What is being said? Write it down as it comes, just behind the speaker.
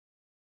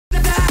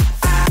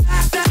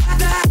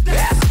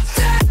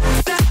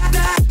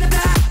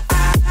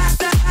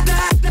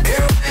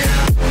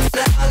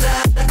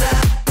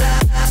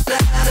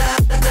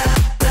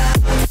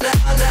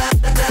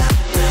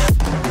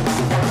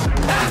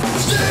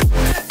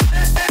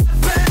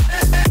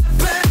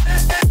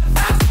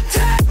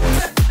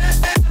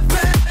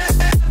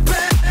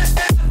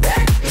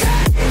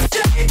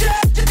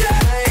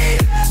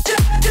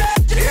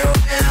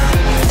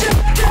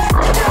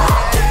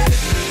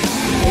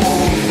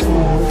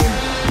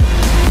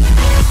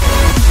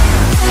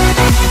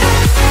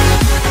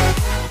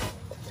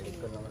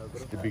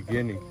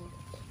beginning.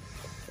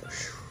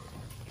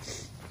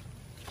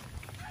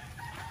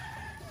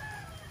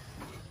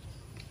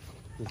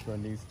 There's my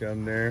niece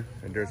down there,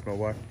 and there's my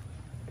wife.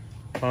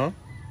 Huh?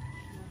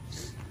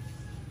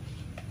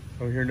 I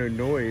don't hear no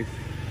noise.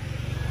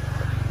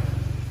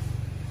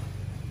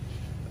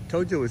 I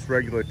told you it was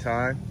regular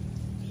time.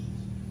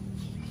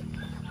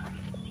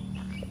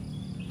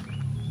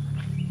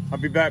 I'll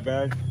be back,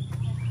 bud.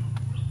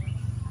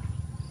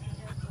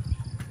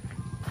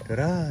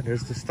 Ta-da,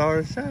 there's the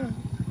star sun.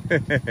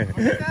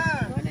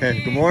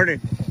 Good morning.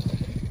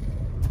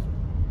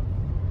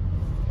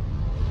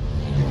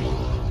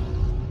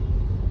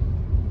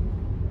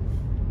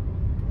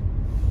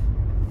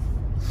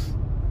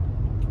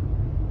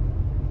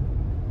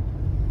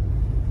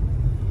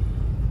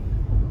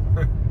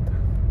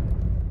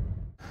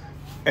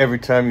 Every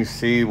time you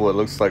see what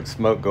looks like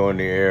smoke go in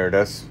the air,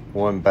 that's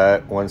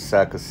one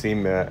sack of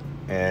cement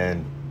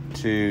and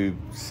 2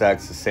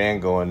 sacks of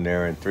sand go in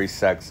there and 3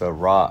 sacks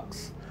of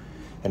rocks.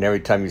 And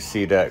every time you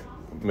see that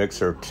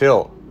mixer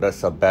tilt,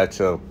 that's a batch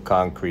of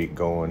concrete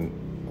going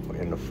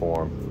in the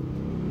form.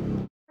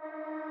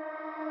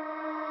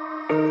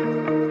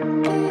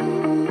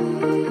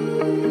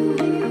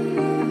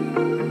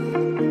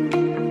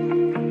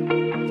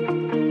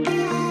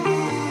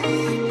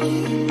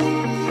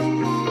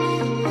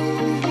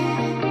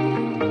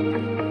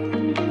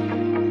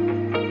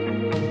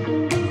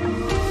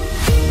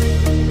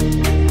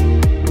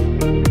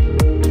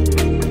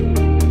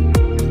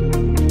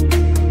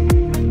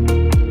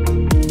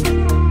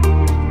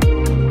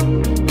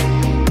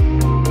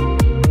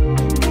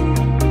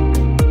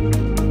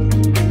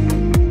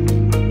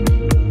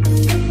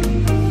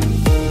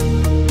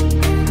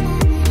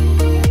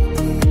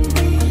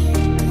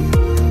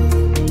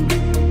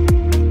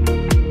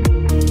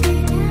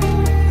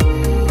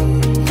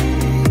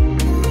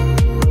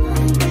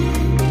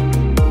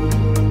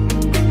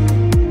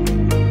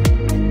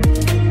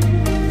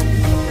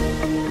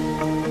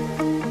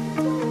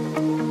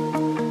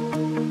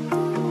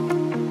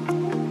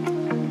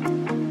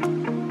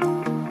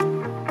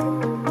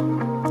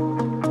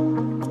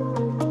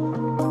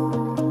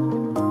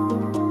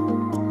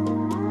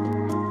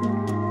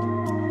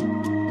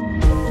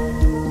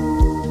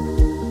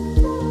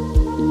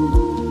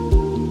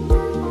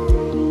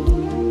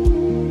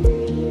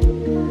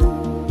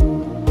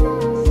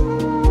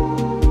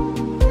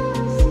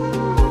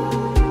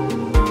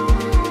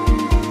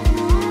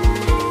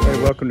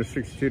 Welcome to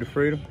 62 to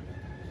Freedom.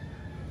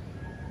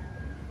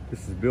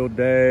 This is build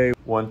day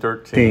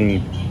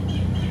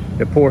 113.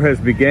 The pour has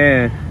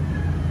began.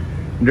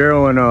 They're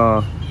on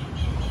a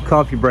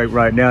coffee break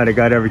right now. They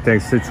got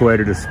everything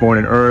situated this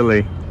morning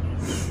early,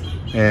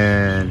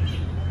 and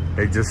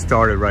they just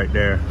started right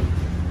there.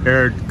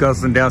 They're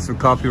guzzling down some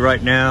coffee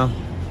right now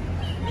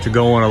to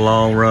go on a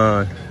long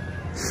run.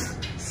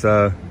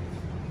 So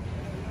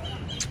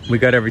we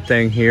got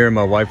everything here.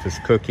 My wife is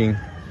cooking.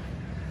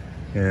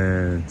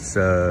 And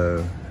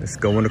so it's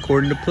going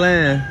according to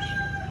plan.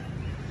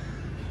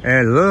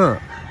 And look,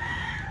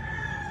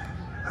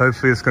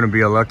 hopefully it's gonna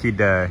be a lucky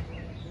day.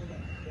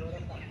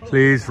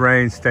 Please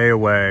rain, stay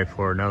away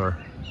for another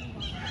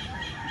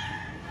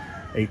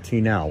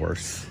 18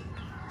 hours.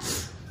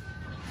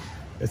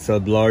 It's a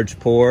large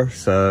pour,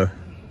 so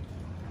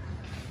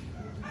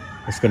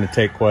it's gonna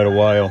take quite a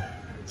while.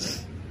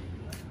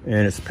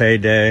 And it's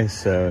payday,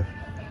 so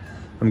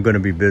I'm gonna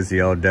be busy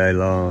all day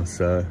long,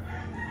 so.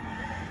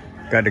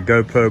 Got the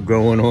GoPro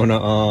going on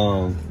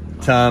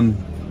a time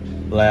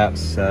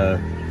lapse,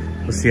 so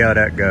we'll see how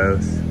that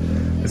goes.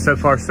 But so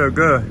far, so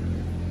good.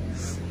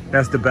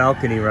 That's the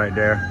balcony right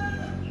there.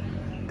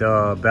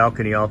 The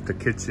balcony off the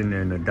kitchen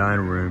and the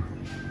dining room,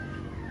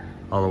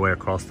 all the way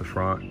across the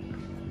front.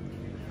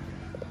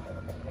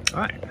 All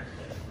right,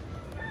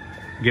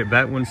 get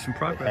back when some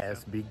progress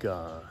has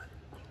begun.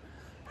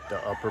 The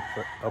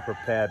upper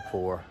pad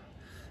pour.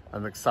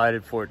 I'm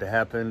excited for it to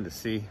happen, to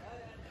see.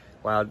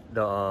 Wow,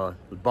 the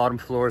bottom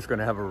floor is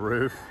gonna have a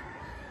roof.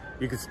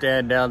 You can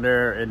stand down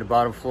there in the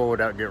bottom floor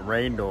without getting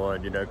rained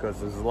on, you know, because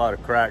there's a lot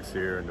of cracks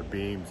here in the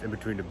beams, in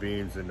between the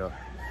beams and the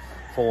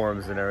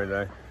forms and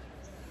everything.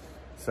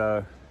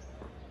 So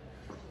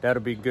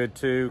that'll be good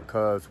too,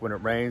 because when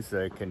it rains,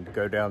 they can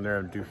go down there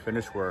and do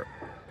finish work,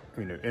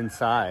 you know,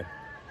 inside,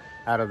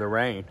 out of the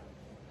rain.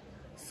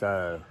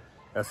 So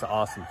that's an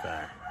awesome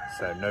thing.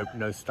 So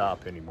no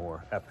stop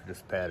anymore after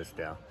this pad is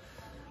down.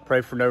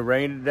 Pray for no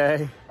rain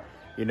today.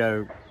 You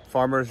know,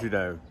 farmers, you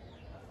know,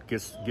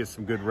 get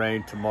some good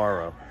rain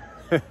tomorrow.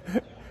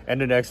 And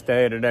the next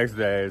day and the next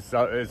day.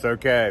 It's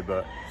okay,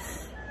 but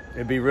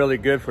it'd be really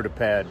good for the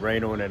pad,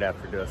 rain on it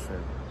after this.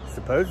 And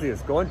supposedly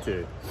it's going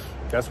to.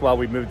 That's why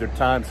we moved the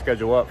time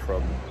schedule up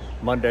from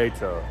Monday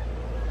to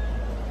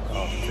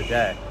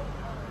today.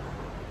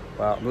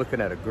 Wow, I'm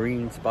looking at a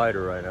green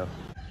spider right now.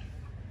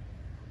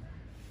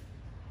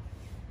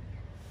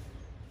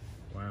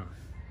 Wow.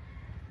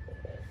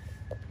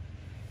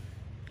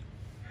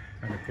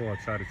 Kind of cool. I'll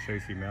try to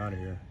chase him out of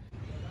here.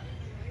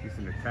 He's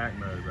in attack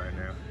mode right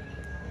now.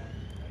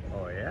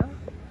 Oh yeah?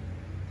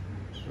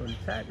 You want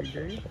to attack me,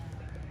 dude?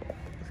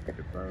 Let's Get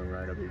the bone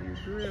right up in your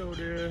grill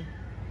there.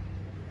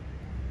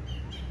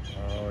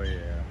 Oh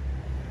yeah.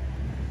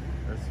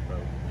 Let's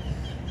focus.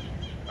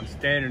 I'm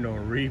standing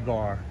on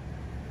rebar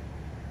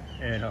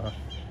and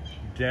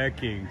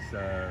decking,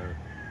 so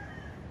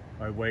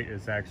my weight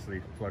is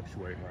actually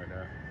fluctuating right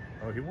now.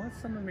 Oh, he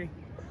wants some of me.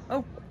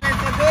 Oh, It's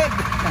a good.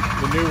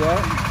 the new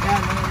what?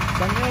 Yeah,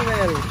 the new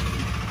well.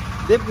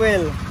 Deep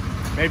well.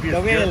 Maybe The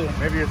it's wheel. good.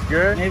 Maybe it's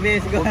good. Maybe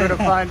it's good. We're gonna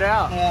find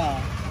out.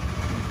 Yeah.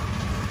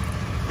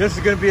 This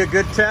is gonna be a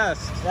good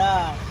test.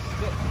 Yeah.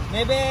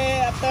 Maybe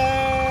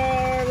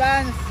after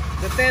lunch,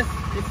 the test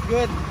is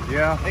good.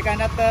 Yeah, I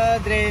cannot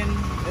drain.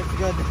 It's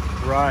good.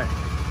 right.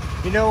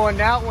 You know, on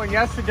that one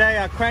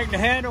yesterday, I cranked the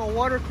handle and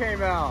water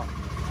came out,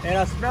 and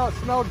it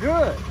smelled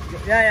good.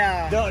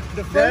 Yeah, yeah.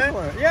 The first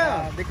one,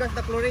 yeah. Because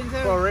the chlorine,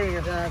 sir. Chlorine.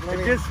 Yeah, It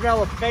chlorine. did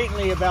smell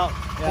faintly about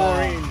Yeah.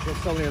 chlorine,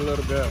 just only a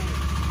little bit.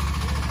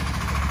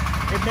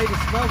 It made the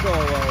smell go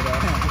away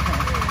though.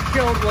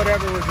 Killed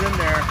whatever was in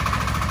there.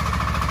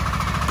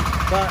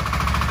 But,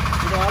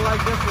 you know, I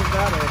like this one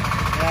better.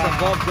 Yeah. It's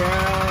above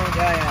ground.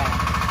 Yeah, yeah.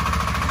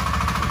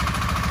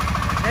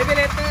 Maybe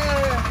later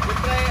you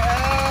try.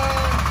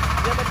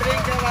 You have a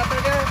drink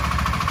water there.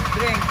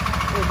 Drink.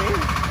 For me?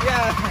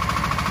 Yeah.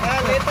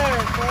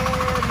 Later for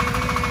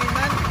maybe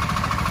none.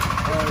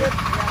 It's good.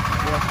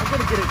 Yeah, I'm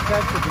gonna get it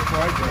tested before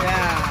I drink.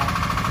 Yeah.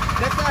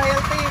 That's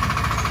healthy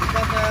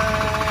because the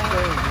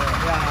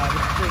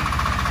spring.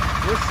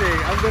 We'll see.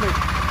 I'm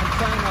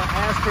trying to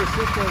ask her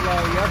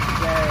sister-in-law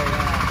yesterday,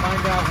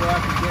 find out where I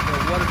can get the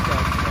water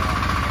test.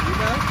 You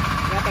know?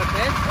 Water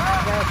test.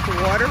 Test the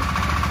water.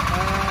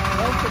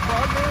 How's the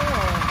partner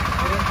or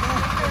I don't know.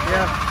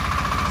 Yeah.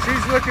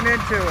 She's looking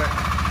into it.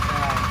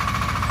 Yeah.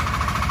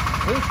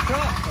 Who's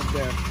truck up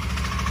there?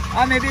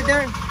 Maybe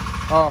there.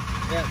 Oh.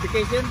 Yeah,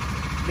 vacation.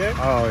 There.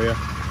 Oh, yeah.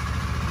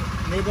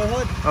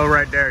 Neighborhood. Oh,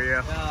 right there,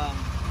 yeah. Yeah.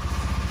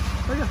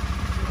 Oh, yeah.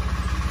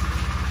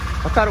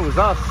 I thought it was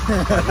us.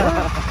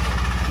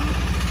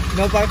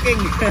 No parking.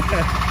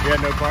 Yeah,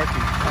 no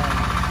parking.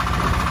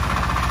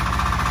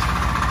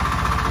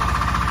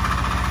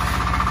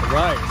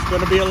 Right, it's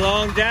gonna be a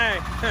long day.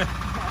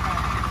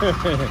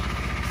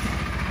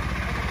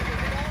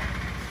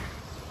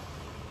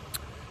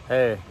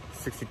 Hey,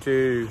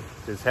 62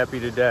 is happy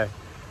today.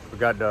 We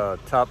got the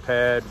top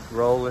pad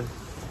rolling.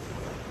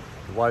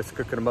 The wife's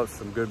cooking them up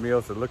some good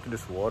meals. And look at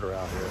this water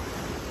out here.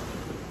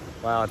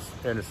 Wow,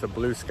 and it's a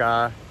blue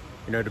sky.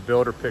 You know, the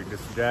builder picked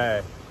this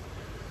day.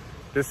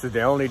 This is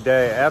the only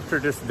day. After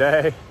this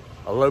day,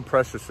 a low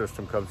pressure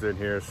system comes in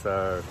here,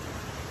 so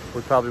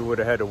we probably would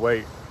have had to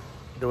wait.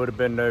 There would have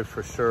been no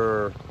for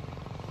sure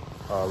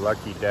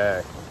lucky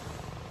day.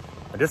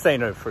 And this ain't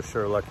no for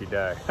sure lucky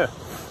day.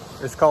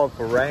 It's called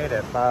for rain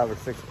at 5 or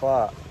 6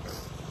 o'clock,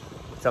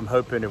 which I'm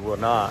hoping it will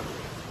not.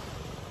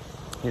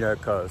 You know,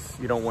 because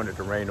you don't want it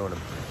to rain on a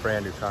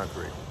brand new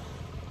concrete.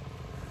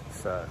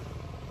 So,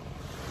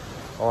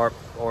 or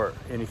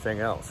anything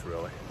else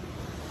really.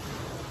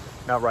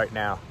 Not right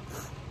now.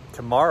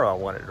 Tomorrow I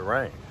want it to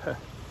rain.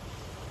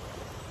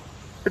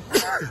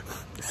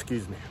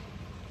 Excuse me.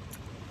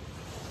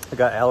 I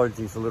got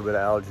allergies, a little bit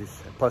of allergies.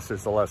 Plus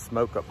there's a lot of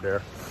smoke up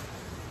there.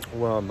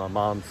 Well, my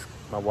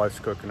wife's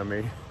cooking to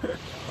me.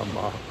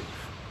 I'm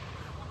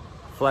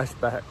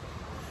flashback.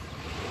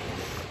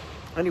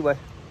 Anyway.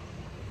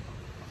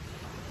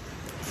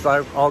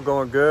 So all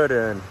going good,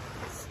 and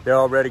they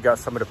already got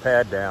some of the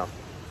pad down.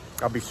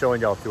 I'll be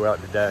showing y'all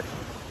throughout the day.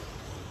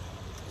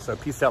 So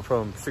peace out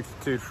from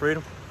 62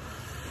 Freedom.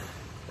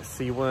 Let's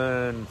see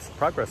when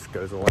progress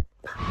goes on.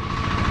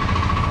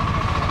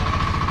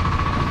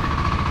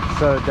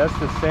 So that's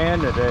the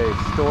sand that they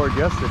stored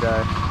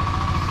yesterday.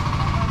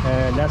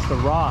 And that's the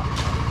rock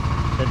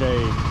that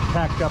they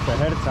packed up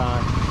ahead of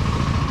time.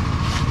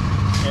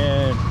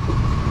 And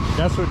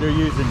that's what they're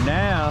using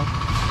now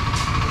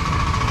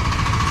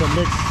to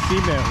mix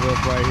cement with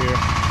right here.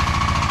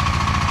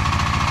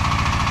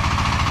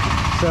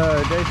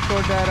 So they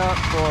stored that up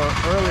for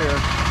earlier,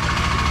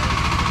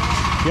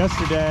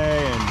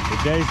 yesterday and the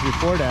days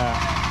before that,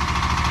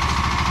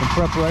 in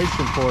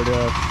preparation for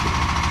this.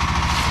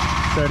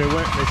 So they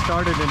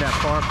started in that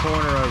far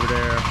corner over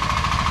there,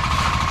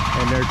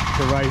 and they're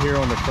right here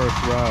on the first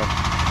row.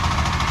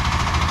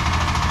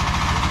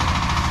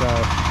 So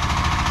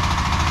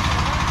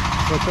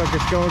looks like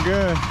it's going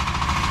good.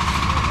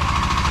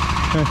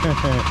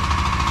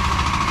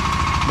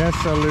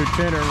 That's a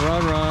Lieutenant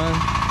Run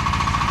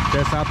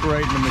that's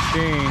operating the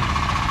machine.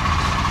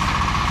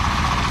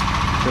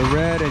 The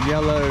red and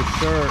yellow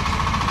shirt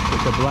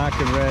with the black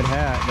and red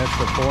hat, that's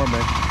the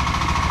foreman.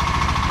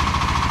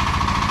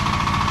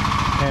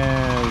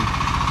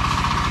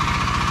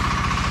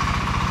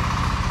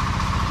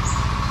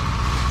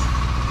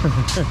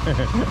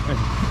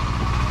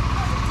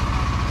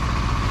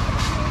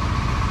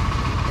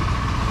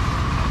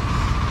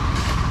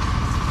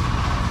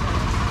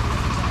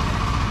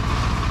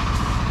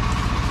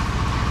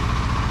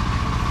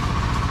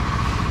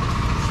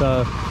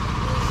 So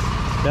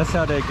that's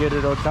how they get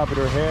it on top of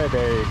their head.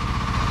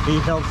 He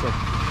helps them.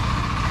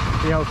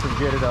 He helps them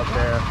get it up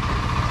there.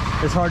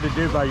 It's hard to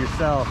do by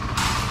yourself.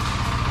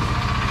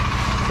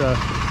 So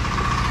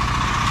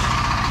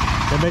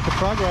they're making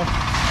progress.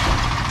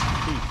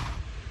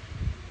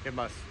 Get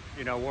my,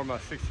 you know, I wore my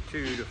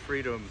 62 to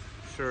Freedom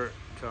shirt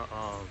to,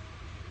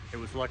 it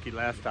was lucky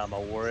last time I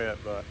wore it,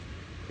 but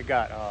it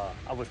got,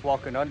 I was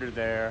walking under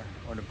there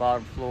on the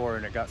bottom floor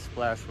and it got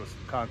splashed with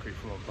some concrete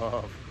from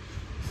above.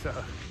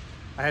 So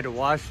I had to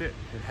wash it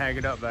and hang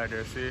it up back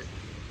there, see it?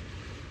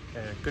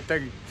 And good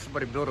thing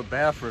somebody built a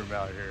bathroom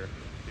out here,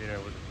 you know,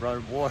 with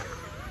running water.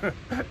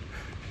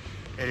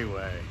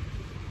 Anyway,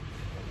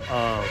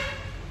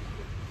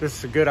 this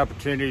is a good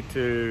opportunity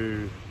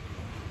to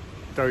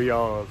throw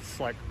y'all a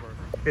slight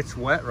commercial. It's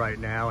wet right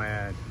now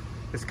and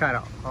it's kind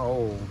of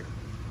old,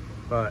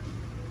 but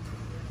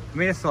I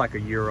mean, it's like a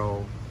year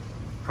old,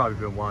 probably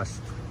been washed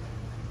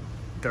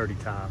 30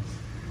 times.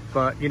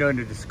 But you know, in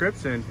the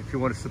description, if you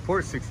want to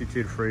support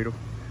 62 to Freedom,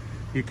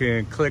 you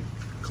can click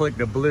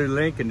the blue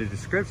link in the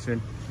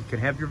description. You can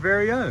have your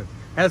very own. It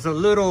has a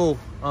little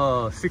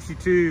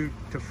 62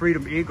 to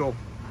Freedom eagle.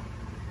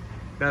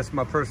 That's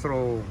my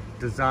personal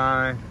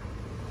design.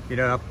 You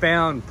know, I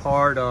found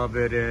part of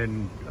it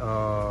and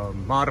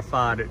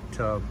modified it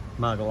to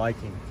my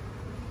liking.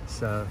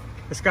 So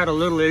it's got a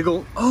little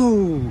eagle.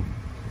 Oh,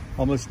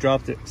 almost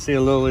dropped it. See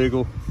a little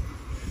eagle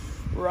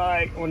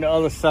right on the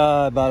other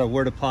side, about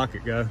where the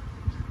pocket go.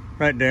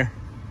 Right there.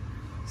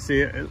 See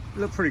it? It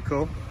looked pretty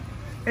cool.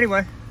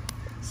 Anyway,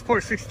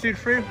 support 62 to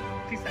Freedom.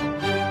 Peace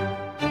out.